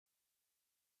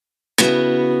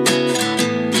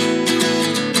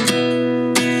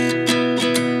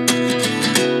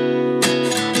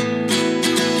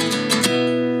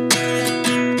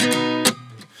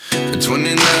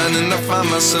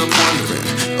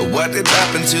what did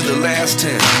happen to the last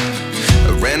 10?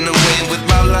 I ran away with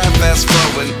my life, fast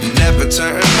forward, never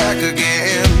turn back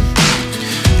again.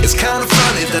 It's kind of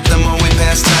funny that the more we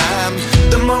pass time,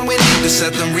 the more we need to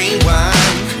set them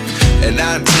rewind. And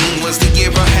 19 was the year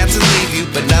I had to leave you,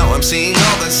 but now I'm seeing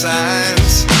all the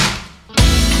signs.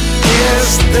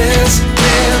 Is this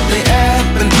really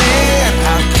happening?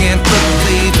 I can't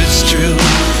believe it's true.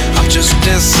 I'm just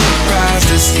as surprised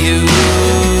as you.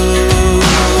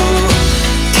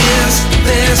 Is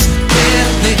this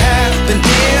really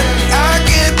happening? I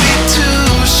can't be too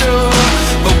sure,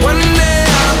 but one day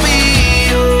I'll be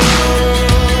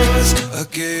yours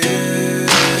again.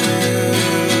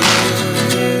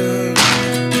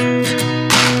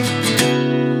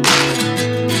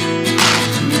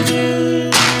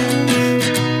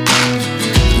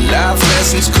 Life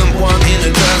lessons come one in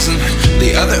a dozen,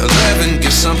 the other 11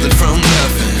 give something from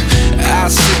nothing. I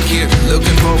sit here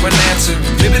looking for an answer.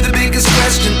 Maybe the biggest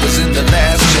question was in the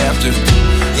last chapter.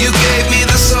 You gave me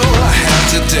the soul I have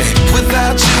today.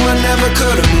 Without you I never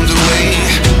could have moved away.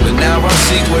 But now I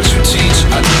see what you teach.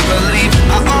 I do believe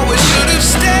I always should have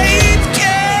stayed.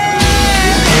 Yeah.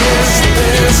 Is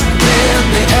this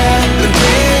really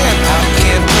happening? I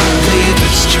can't believe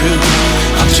it's true.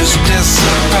 I'm just as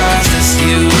surprised as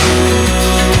you.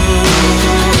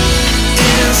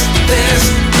 Is this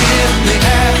really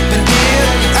happening?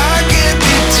 I can't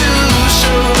be too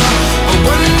sure, but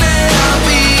one day I'll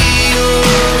be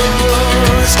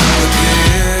yours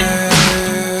again.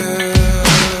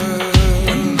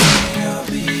 One day I'll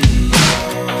be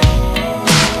yours.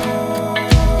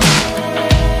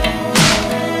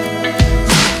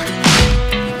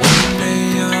 One day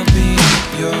I'll be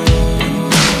yours.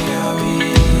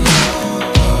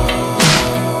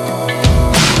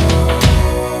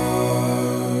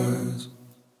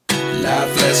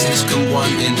 Life lessons come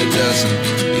one in a dozen,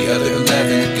 the other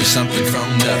 11 give something from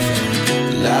nothing.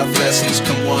 Life lessons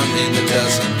come one in a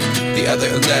dozen, the other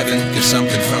 11 give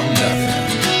something from nothing.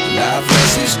 Life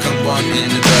lessons come one in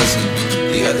a dozen,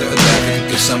 the other 11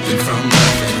 give something from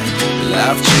nothing.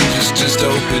 Life changes just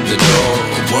open the door.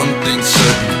 One thing's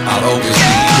certain, I'll always be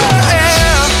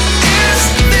yours. Is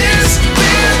this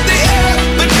really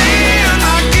happening?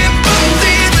 I can't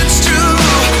believe it's true.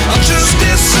 I'm just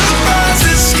as surprised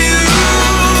as you.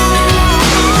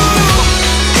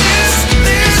 Is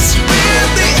this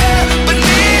really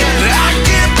happening? I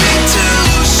can't be too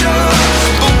sure,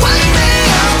 but one day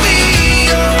I'll be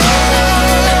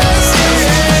yours.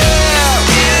 Yeah.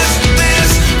 Is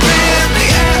this really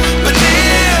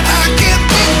happening? I can't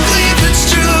believe it's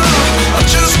true. I'm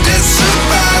just as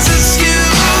surprised as you.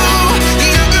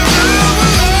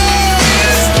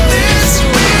 Is this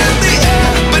really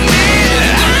happening?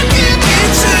 I can't be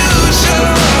too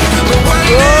sure, but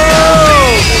one day I'll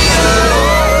be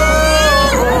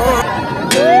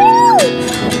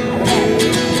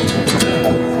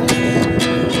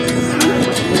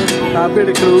Happy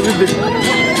to close it.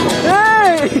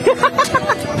 Hey!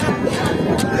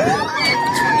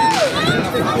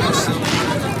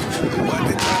 what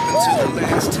did happen to the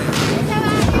last 10?